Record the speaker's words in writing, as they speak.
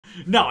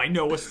Now I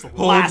know what's the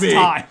last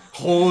time.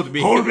 Hold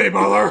me. Hold me,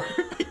 mother.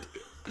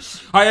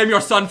 I am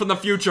your son from the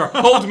future.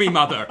 Hold me,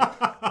 mother.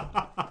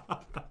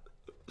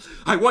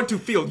 I want to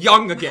feel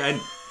young again.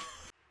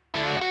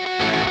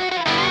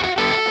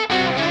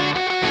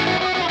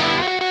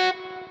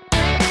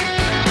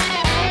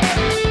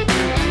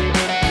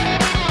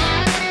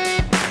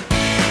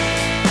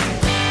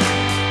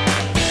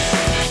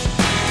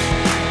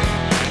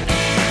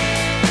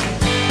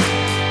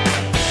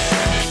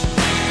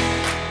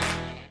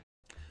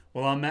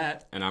 Well, I'm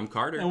Matt. And I'm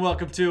Carter. And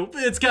welcome to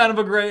It's Kind of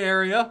a Gray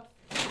Area.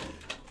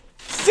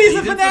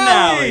 Season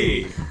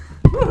finale!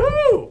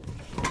 Woohoo!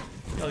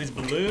 All these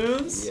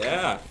balloons.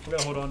 Yeah. We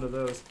gotta hold on to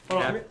those.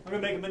 Hold on, I'm gonna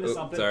make them into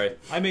something. Sorry.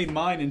 I made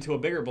mine into a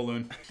bigger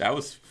balloon. That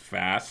was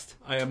fast.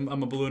 I'm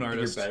a balloon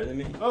artist. You're better than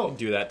me? Oh.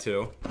 Do that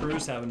too.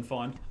 Crew's having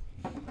fun.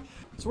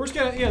 So we're just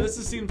gonna, this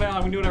is season finale.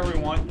 We can do whatever we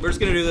want. We're just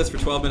gonna do this for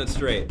 12 minutes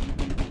straight.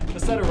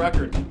 Let's set a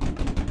record.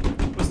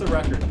 What's the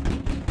record?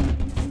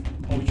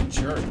 Oh, you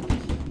jerk.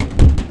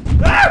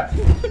 Ah!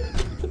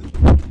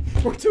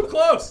 We're too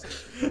close.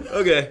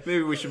 Okay,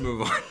 maybe we should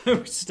move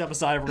on. Step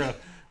aside.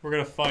 We're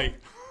gonna fight.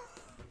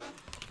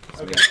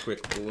 So we got a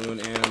quick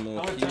balloon animal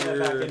I'm gonna turn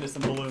that back into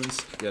some balloons.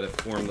 You gotta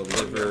form the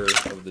liver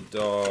of the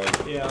dog.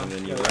 Yeah. And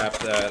then you wrap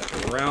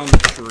that around the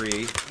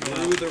tree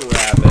through the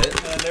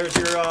rabbit. And there's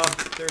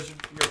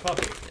your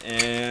puppy.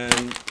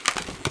 And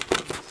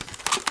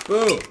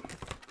boom!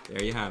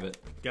 There you have it.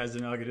 You guys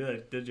didn't know I could do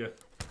that, did you?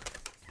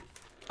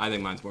 I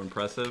think mine's more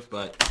impressive,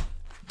 but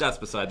that's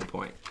beside the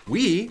point.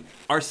 We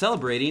are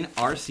celebrating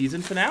our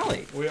season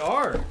finale. We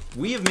are.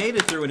 We have made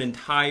it through an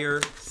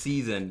entire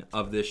season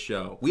of this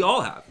show. We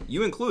all have,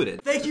 you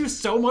included. Thank you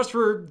so much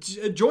for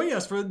joining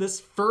us for this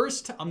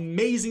first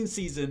amazing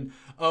season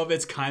of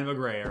It's Kind of a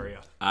Gray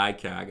Area.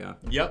 IKAGA.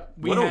 Yep.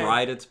 What a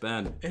ride it's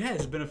been. It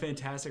has been a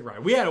fantastic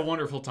ride. We had a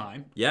wonderful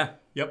time. Yeah.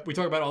 Yep. We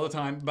talk about it all the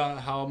time about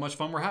how much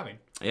fun we're having.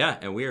 Yeah,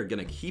 and we are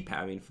gonna keep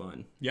having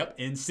fun. Yep.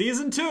 In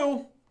season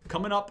 2,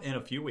 coming up in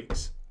a few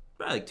weeks.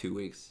 About like 2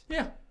 weeks.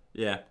 Yeah.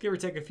 Yeah. Give or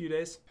take a few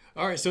days.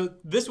 All right, so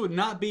this would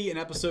not be an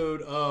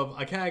episode of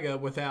IKAGA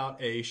without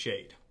a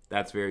shade.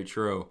 That's very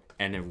true.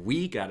 And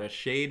we got a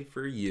shade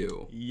for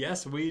you.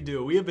 Yes, we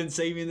do. We have been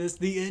saving this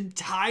the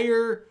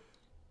entire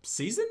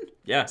season?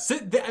 Yeah.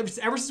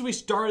 Ever since we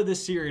started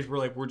this series,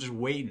 we're just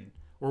waiting.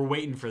 We're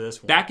waiting for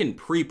this one. Back in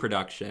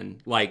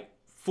pre-production, like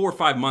 4 or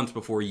 5 months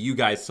before you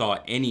guys saw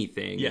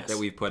anything that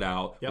we've put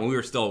out, when we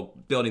were still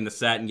building the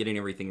set and getting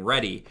everything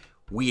ready,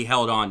 we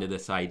held on to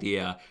this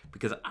idea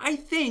because I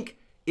think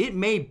it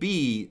may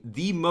be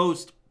the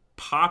most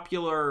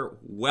popular,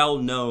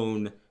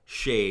 well-known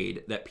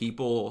shade that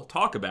people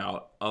talk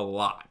about a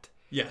lot.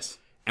 Yes.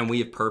 And we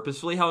have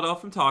purposefully held off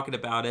from talking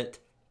about it,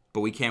 but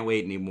we can't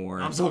wait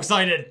anymore. I'm so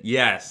excited.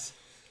 Yes.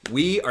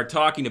 We are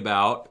talking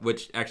about,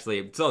 which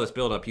actually, saw this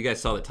build up. You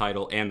guys saw the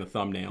title and the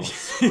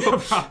thumbnails.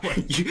 Yeah,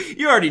 probably.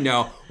 You already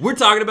know. We're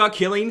talking about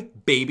killing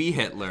baby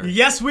Hitler.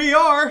 Yes, we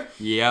are.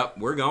 Yep,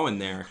 we're going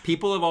there.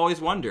 People have always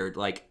wondered,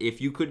 like,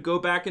 if you could go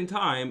back in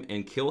time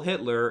and kill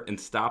Hitler and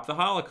stop the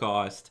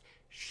Holocaust,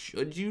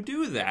 should you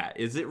do that?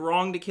 Is it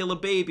wrong to kill a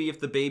baby if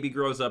the baby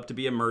grows up to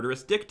be a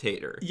murderous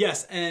dictator?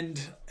 Yes,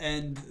 and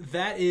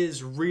that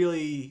is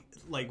really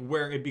like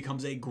where it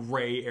becomes a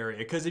gray area.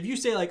 Because if you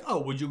say like, oh,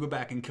 would you go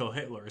back and kill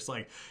Hitler? It's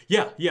like,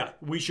 yeah,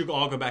 we should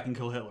all go back and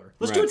kill Hitler.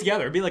 Let's do it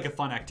together. It'd be like a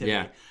fun activity.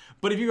 Yeah.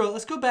 But if you go,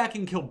 let's go back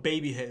and kill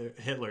baby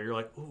Hitler, you're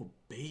like, oh,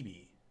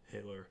 baby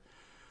Hitler.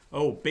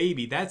 Oh,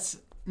 baby, that's,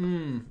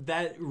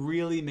 that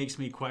really makes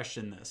me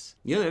question this.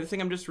 You know, the other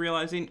thing I'm just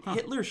realizing,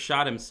 Hitler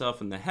shot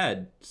himself in the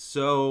head.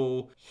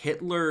 So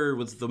Hitler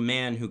was the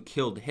man who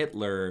killed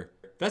Hitler.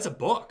 That's a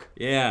book.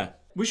 Yeah.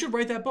 We should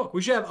write that book.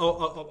 We should have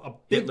a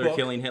big Hitler book.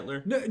 killing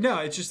Hitler? No,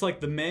 it's just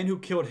like the man who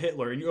killed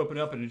Hitler, and you open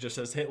it up and it just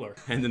says Hitler.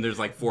 And then there's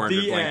like 400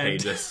 The blank end.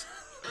 pages.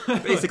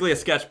 Basically a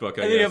sketchbook,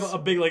 I and guess. then you have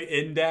a big like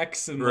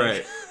index and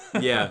right.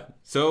 like Yeah.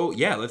 So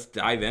yeah, let's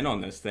dive in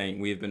on this thing.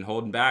 We've been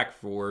holding back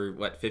for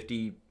what,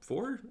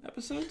 54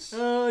 episodes?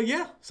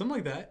 yeah, something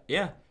like that.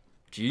 Yeah.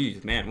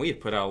 Jeez, man, we have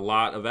put out a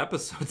lot of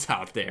episodes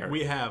out there.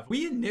 We have.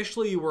 We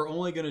initially were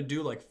only going to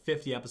do like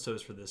 50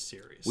 episodes for this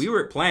series. We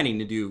were planning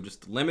to do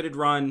just limited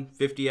run,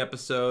 50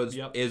 episodes,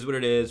 is what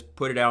it is,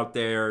 put it out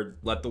there,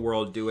 let the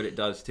world do what it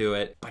does to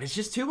it. But it's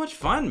just too much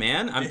fun,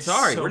 man. I'm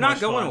sorry. So we're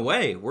not going fun.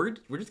 away. We're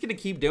just going to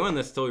keep doing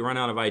this till we run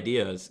out of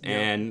ideas. Yep.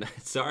 And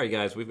sorry,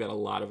 guys, we've got a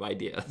lot of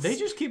ideas. They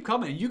just keep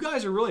coming. You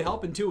guys are really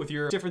helping too with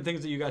your different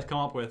things that you guys come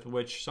up with,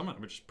 which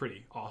is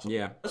pretty awesome.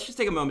 Yeah. Let's just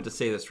take a moment to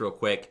say this real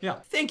quick. Yeah.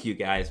 Thank you,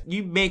 guys.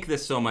 You make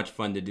this so much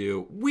fun to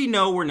do. We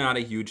know we're not a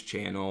huge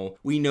channel.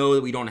 We know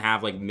that we don't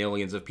have like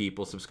millions of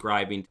people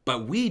subscribing,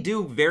 but we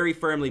do very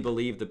firmly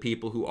believe the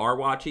people who are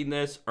watching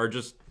this are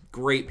just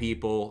great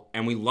people,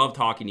 and we love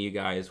talking to you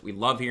guys. We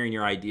love hearing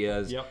your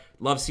ideas. Yep.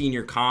 Love seeing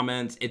your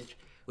comments.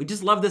 We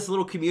just love this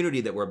little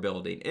community that we're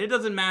building. And it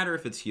doesn't matter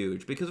if it's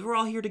huge, because we're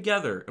all here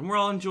together, and we're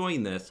all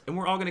enjoying this, and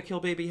we're all gonna kill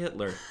baby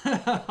Hitler.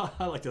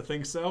 I like to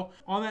think so.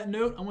 On that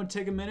note, I want to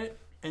take a minute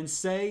and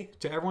say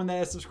to everyone that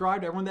has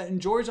subscribed, everyone that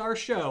enjoys our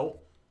show,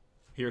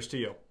 here's to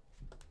you.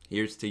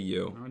 Here's to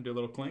you. I'm gonna do a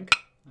little clink.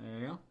 There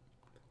you go.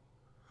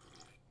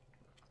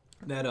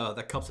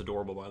 That cup's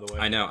adorable, by the way.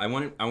 I know. I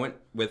went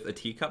with a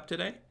teacup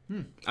today.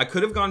 I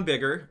could have gone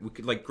bigger. We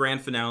could like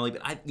grand finale,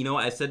 but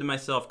I said to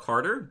myself,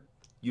 Carter,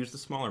 use the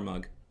smaller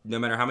mug. No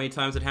matter how many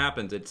times it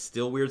happens, it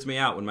still weirds me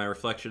out when my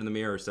reflection in the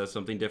mirror says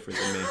something different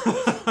than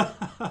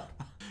me.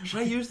 Should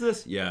I use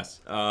this?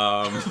 Yes.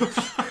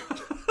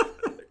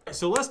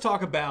 So let's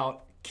talk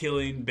about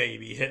killing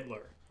baby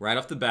Hitler. Right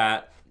off the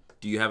bat,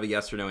 do you have a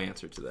yes or no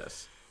answer to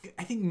this?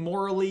 I think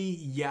morally,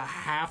 you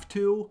have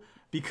to,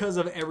 because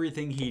of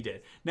everything he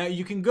did. Now,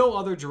 you can go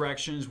other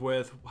directions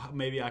with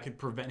maybe I could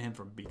prevent him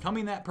from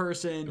becoming that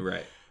person.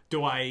 Right.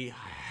 Do I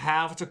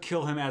have to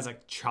kill him as a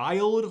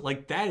child?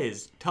 Like, that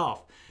is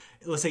tough.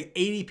 Let's say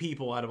 80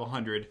 people out of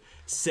 100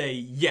 say,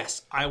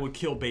 yes, I would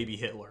kill baby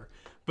Hitler.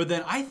 But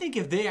then I think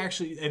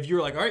if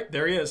you're like, all right,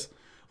 there he is.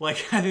 Like,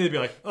 I think they'd be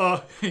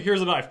like,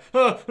 here's a knife.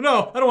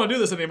 No, I don't want to do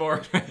this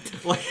anymore.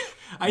 Like,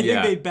 I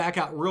think they'd back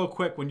out real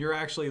quick when you're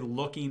actually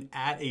looking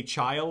at a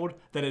child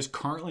that is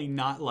currently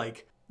not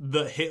like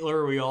the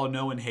Hitler we all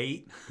know and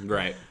hate.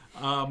 Right.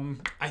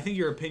 I think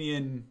your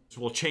opinion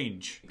will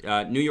change.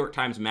 New York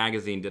Times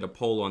Magazine did a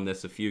poll on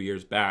this a few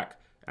years back.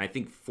 I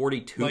think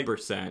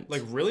 42%.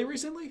 Like really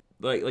recently?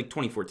 Like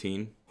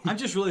 2014. I'm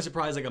just really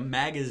surprised like a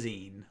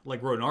magazine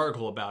like wrote an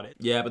article about it.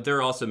 Yeah, but there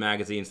are also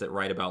magazines that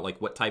write about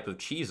like what type of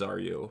cheese are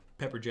you?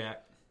 Pepper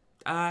Jack.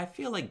 I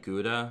feel like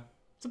Gouda.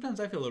 Sometimes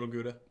I feel a little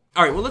Gouda.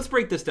 All right, well, let's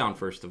break this down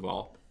first of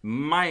all.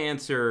 My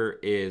answer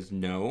is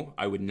no.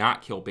 I would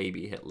not kill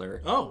baby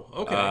Hitler. Oh,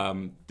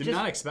 okay. Did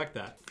not expect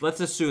that.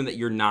 Let's assume that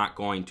you're not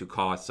going to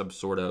cause some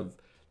sort of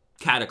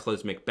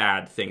cataclysmic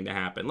bad thing to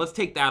happen. Let's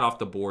take that off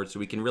the board so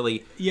we can really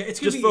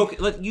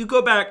focus. You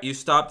go back,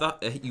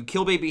 you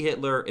kill baby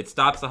Hitler, it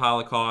stops the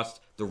Holocaust.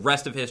 The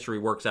rest of history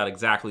works out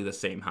exactly the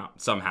same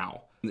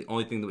somehow. The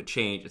only thing that would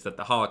change is that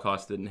the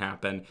Holocaust didn't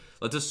happen.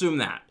 Let's assume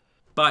that.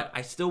 But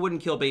I still wouldn't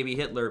kill baby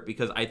Hitler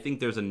because I think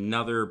there's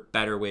another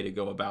better way to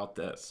go about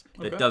this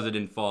that doesn't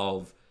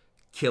involve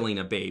killing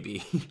a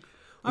baby.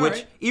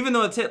 Which, even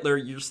though it's Hitler,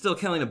 you're still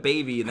killing a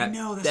baby, and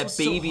that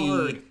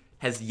baby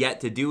has yet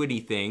to do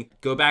anything.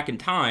 Go back in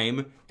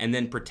time and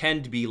then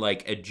pretend to be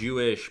like a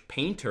Jewish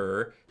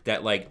painter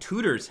that like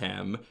tutors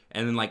him,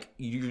 and then like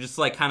you're just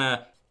like kind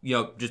of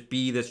just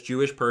be this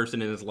Jewish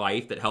person in his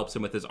life that helps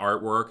him with his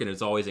artwork and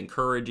is always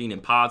encouraging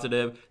and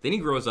positive. Then he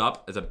grows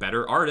up as a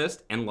better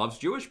artist and loves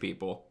Jewish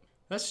people.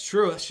 That's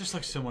true. That's just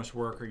like so much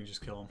work, or you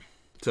just kill him.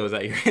 So is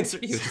that your answer?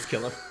 You would just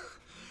kill him?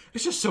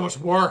 It's just so much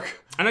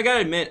work. And I gotta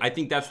admit, I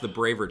think that's the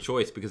braver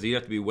choice because you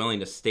have to be willing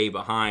to stay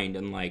behind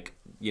and like,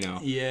 Yeah.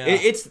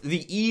 It's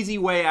the easy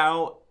way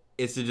out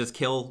is to just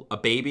kill a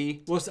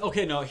baby. Well,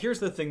 okay, no,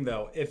 here's the thing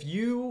though. If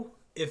you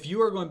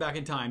are going back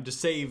in time to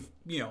save,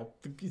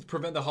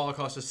 prevent the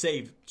Holocaust, to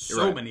save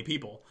so many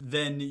people,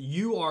 then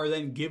you are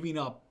then giving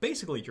up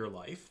basically your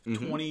life,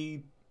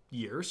 20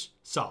 years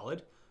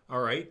solid,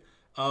 all right,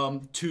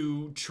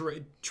 to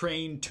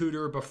train,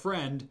 tutor,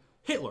 befriend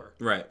Hitler.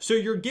 Right. So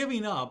you're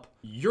giving up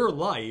your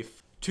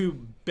life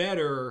to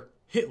better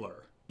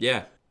Hitler.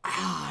 Yeah.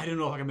 I don't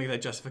know if I can make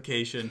that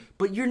justification.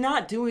 But you're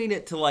not doing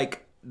it to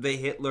like the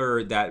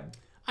Hitler that...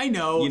 I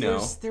know.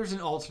 There's an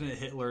alternate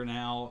Hitler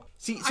now.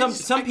 See,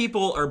 some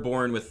people are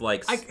born with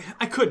like...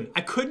 I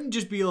couldn't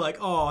just be like,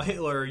 oh,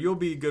 Hitler, you'll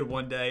be good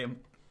one day.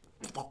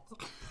 I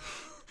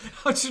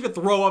was just going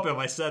to throw up if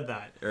I said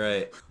that.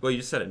 Right. Well, you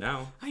just said it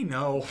now. I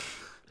know.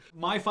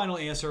 My final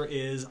answer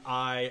is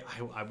I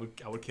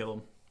would kill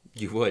him.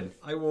 You would?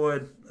 I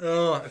would.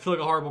 Ugh, I feel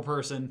like a horrible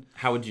person.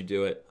 How would you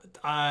do it?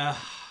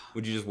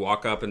 Would you just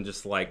walk up and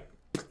just like...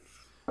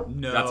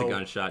 No. That's a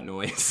gunshot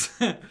noise.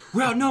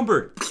 We're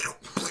outnumbered.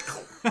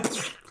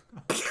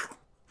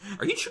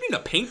 Are you shooting a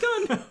paint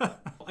gun?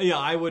 Yeah,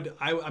 I would.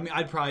 I mean,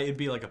 it'd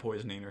be like a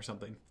poisoning or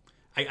something.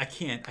 I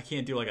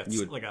can't do like a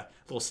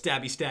little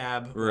stabby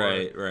stab.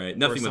 Right.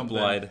 Nothing with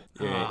blood.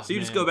 Yeah. So you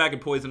just go back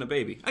and poison a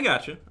baby. I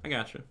got you.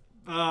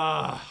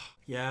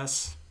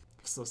 Yes.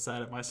 I'm so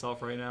sad at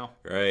myself right now.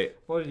 Right.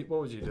 What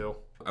would you do?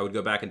 I would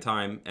go back in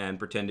time and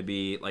pretend to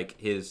be like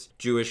his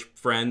Jewish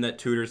friend that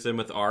tutors him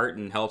with art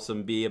and helps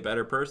him be a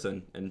better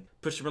person and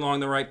push him along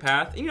the right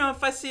path.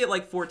 If I see it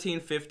like 14,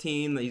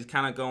 15, that he's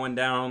kind of going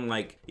down,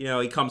 like,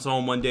 he comes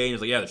home one day and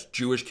he's like, yeah, this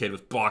Jewish kid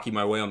was blocking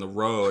my way on the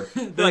road.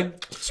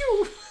 Like,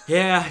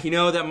 yeah,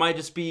 that might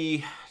just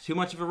be too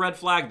much of a red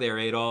flag there,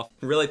 Adolf.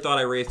 I really thought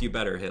I raised you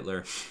better,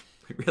 Hitler.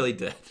 I really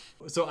did.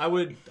 So I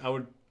would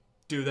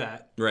do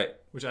that. Right.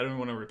 Which I don't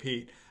want to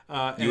repeat.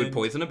 You would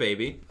poison a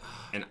baby,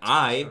 and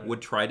I would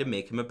try to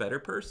make him a better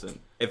person.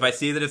 If I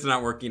see that it's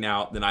not working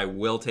out, then I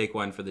will take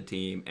one for the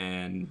team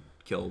and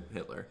kill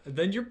Hitler.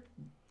 Then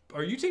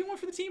are you taking one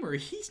for the team, or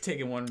he's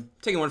taking one?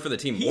 Taking one for the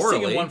team he's morally.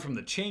 He's taking one from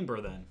the chamber,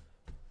 then.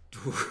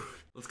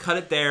 Let's cut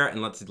it there,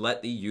 and let's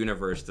let the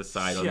universe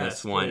decide on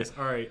this one. Please.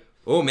 All right.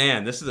 Oh,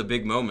 man, this is a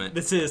big moment.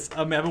 This is.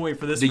 I've been waiting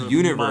for this The for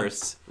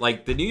universe. Months.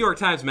 Like, the New York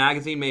Times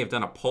Magazine may have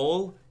done a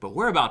poll, but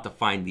we're about to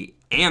find the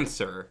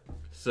answer.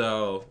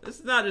 So, this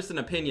is not just an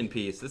opinion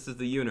piece. This is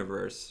the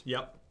universe.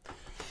 Yep.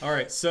 All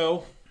right,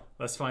 so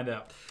let's find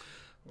out.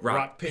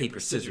 Rock, paper,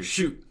 scissors,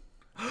 shoot.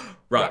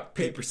 Rock,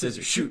 paper,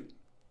 scissors, shoot.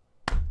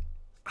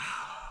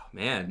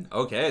 Man,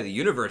 okay, the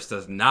universe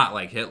does not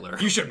like Hitler.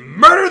 You should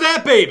murder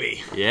that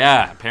baby!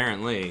 Yeah,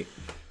 apparently.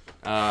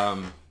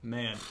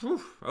 Man.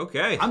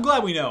 Okay. I'm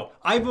glad we know.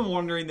 I've been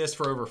wondering this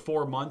for over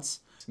 4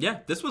 months. Yeah,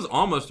 this was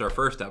almost our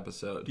first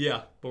episode.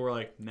 Yeah, but we're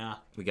like, nah.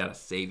 We gotta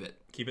save it.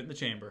 Keep it in the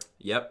chamber.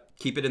 Yep,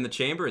 keep it in the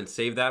chamber and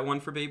save that one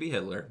for baby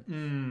Hitler.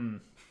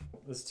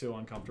 This is too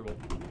uncomfortable.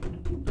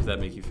 Does that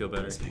make you feel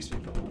better? This makes me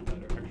feel a lot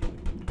better, actually.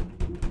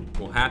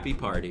 Well, happy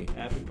party.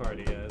 Happy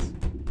party, guys.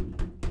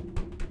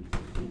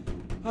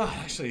 Oh,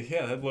 actually,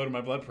 yeah, that lowered my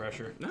blood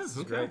pressure. No, This is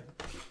okay. great.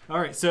 All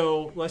right,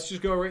 so let's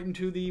just go right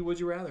into the Would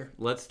You Rather.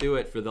 Let's do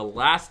it for the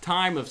last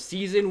time of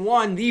season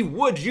 1, the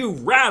Would You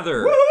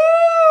Rather.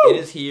 Woohoo! It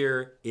is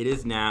here. It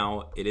is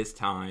now. It is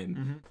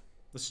time.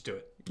 Let's just do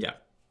it. Yeah.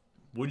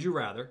 Would you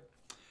rather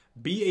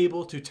be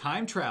able to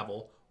time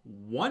travel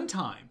one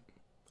time,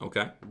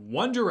 Okay.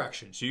 one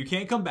direction, so you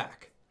can't come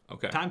back?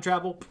 Okay. Time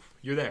travel,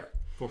 you're there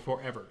for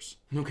forevers.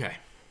 Okay.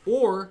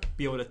 Or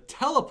be able to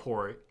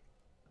teleport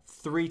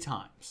 3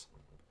 times.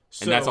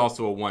 So, And that's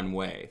also a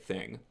one-way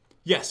thing.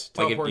 Yes.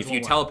 Like Teleport if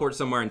you teleport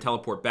somewhere and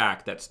teleport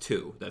back, that's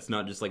 2. That's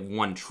not just like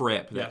one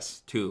trip.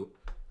 That's 2.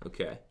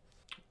 Okay.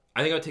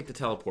 I think I would take the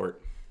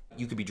teleport.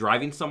 You could be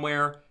driving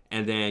somewhere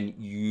and then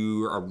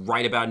you are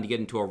right about to get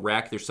into a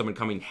wreck. There's someone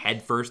coming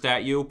head first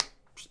at you.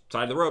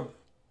 Side of the road.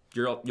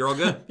 You're all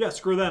good. Yeah,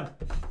 screw them.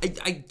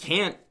 I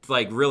can't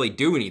like really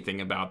do anything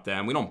about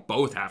them. We don't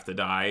both have to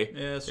die.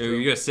 Yeah, that's true.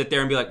 You're gonna sit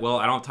there and be like, well,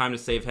 I don't have time to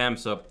save him,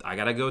 so I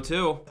gotta go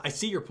too. I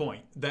see your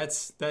point. That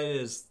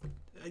is.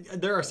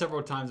 There are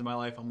several times in my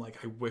life I'm like,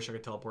 I wish I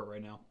could teleport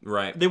right now.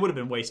 Right. They would have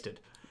been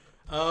wasted.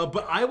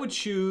 But I would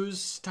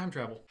choose time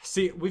travel.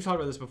 See, we've talked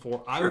about this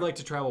before. I would like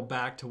to travel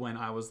back to when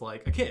I was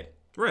like a kid.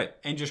 Right.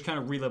 And just kind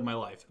of relive my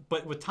life.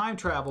 But with time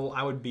travel,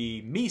 I would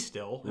be me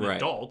still, an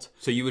adult.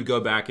 So you would go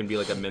back and be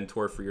like a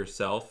mentor for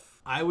yourself?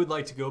 I would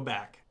like to go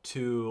back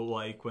to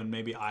like when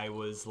maybe I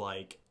was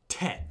like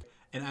 10.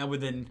 And I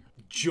would then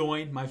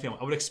join my family.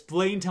 I would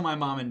explain to my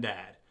mom and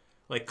dad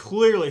like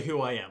clearly who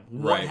I am,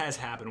 what has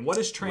happened, what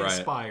has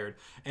transpired,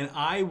 and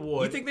I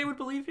would. You think they would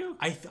believe you?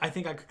 I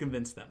think I could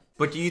convince them.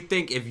 But do you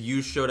think if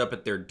you showed up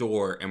at their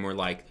door and were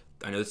like,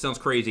 I know this sounds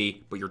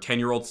crazy, but your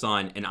 10-year-old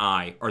son and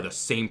I are the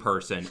same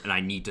person, and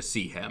I need to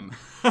see him.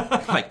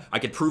 Like, I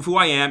could prove who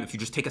I am if you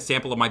just take a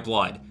sample of my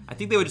blood. I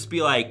think they would just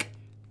be like,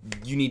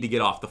 you need to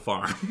get off the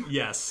farm.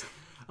 Yes.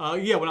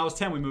 Yeah, when I was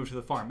 10, we moved to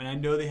the farm, and I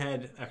know they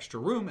had extra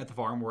room at the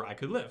farm where I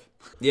could live.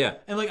 Yeah.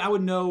 And, like, I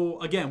would know,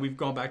 again, we've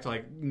gone back to,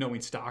 like,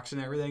 knowing stocks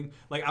and everything.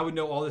 Like, I would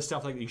know all this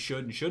stuff, like, you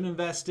should and shouldn't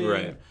invest in.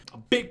 Right.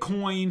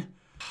 Bitcoin.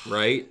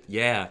 Right?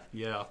 Yeah.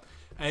 Yeah.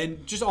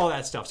 And just all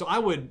that stuff. So I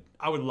would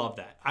love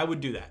that. I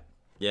would do that.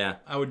 Yeah.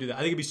 I would do that. I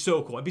think it'd be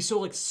so cool. It'd be so,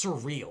 like,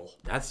 surreal.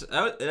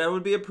 That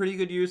would be a pretty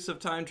good use of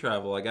time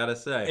travel, I gotta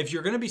say. If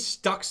you're going to be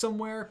stuck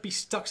somewhere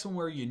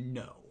you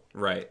know.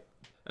 Right.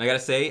 And I gotta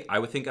say, I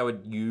would think I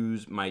would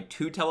use my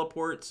 2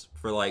 teleports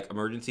for, like,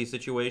 emergency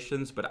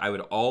situations, but I would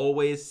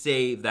always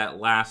save that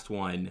last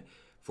one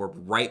for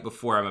right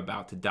before I'm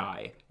about to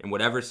die. In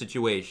whatever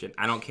situation.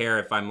 I don't care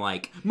if I'm,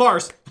 like...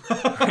 Mars!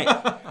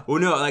 Right.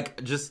 Well, no,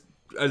 like, just...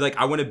 Like,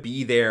 I want to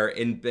be there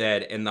in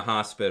bed in the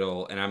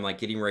hospital, and I'm, like,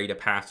 getting ready to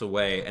pass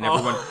away, and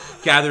everyone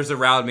gathers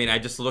around me, and I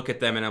just look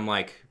at them, and I'm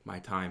like, my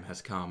time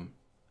has come.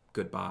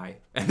 Goodbye.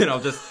 And then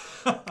I'll just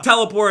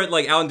teleport,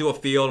 like, out into a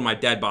field, and my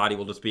dead body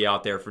will just be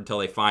out there until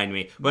they find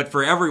me. But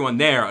for everyone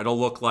there, it'll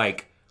look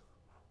like,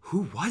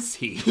 who was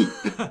he?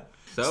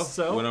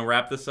 So want to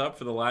wrap this up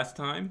for the last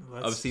time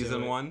of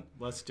season 1?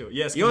 Let's do it.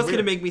 Yes. You know what's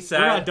going to make me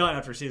sad? We're not done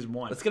after season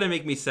 1. What's going to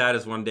make me sad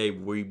is one day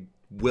we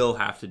will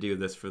have to do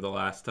this for the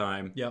last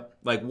time. Yep.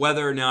 Like,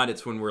 whether or not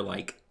it's when we're,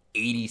 like,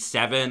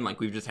 87, like,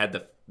 we've just had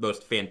the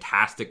most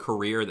fantastic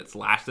career that's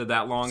lasted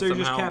that long So you're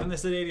somehow. just capping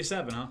this at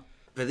 87, huh?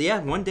 But yeah,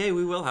 one day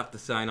we will have to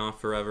sign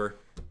off forever.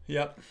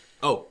 Yep.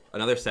 Oh,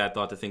 another sad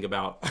thought to think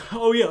about.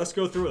 Oh, yeah, let's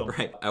go through them.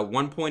 Right. At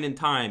one point in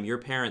time, your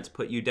parents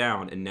put you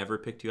down and never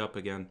picked you up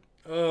again.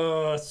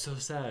 Oh, that's so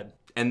sad.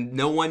 And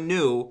no one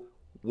knew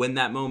when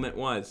that moment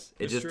was.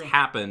 It just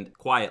happened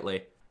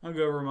quietly. I'll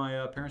go over to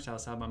my parents'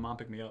 house and have my mom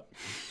pick me up.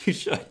 You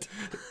should.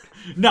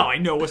 No, I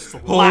know it's the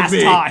last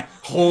time.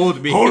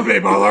 Hold me. Hold me,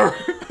 mother.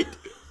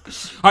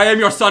 I am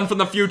your son from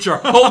the future.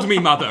 Hold me,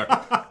 mother.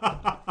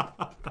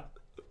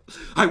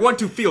 I want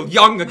to feel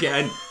young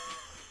again.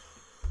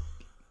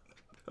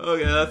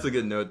 Okay, that's a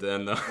good note to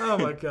end, though. Oh,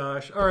 my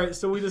gosh. All right,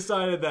 so we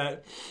decided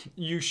that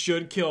you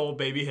should kill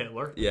baby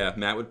Hitler. Yeah,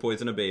 Matt would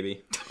poison a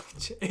baby.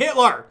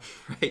 Hitler!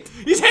 Right.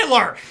 He's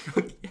Hitler!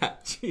 Yeah.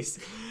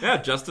 Jeez. Yeah,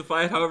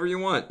 justify it however you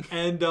want.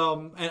 And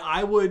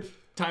I would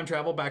time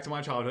travel back to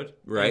my childhood.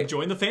 Right. And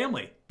join the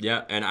family.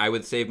 Yeah, and I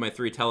would save my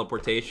 3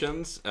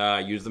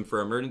 teleportations, use them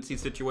for emergency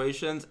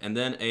situations, and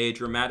then a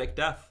dramatic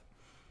death.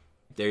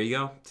 There you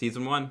go.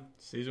 Season 1.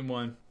 Season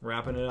 1.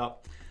 Wrapping it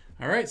up.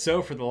 All right,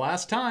 so for the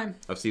last time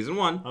of season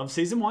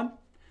 1,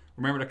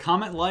 remember to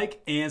comment,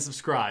 like, and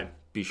subscribe.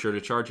 Be sure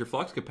to charge your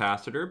flux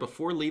capacitor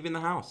before leaving the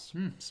house.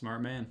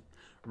 Smart man.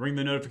 Ring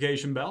the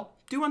notification bell.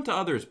 Do unto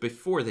others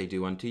before they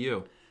do unto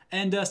you.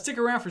 And stick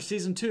around for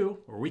season 2,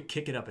 where we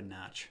kick it up a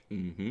notch.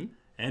 Mm-hmm.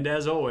 And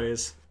as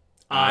always,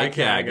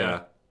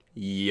 IKAGA.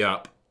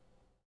 Yup.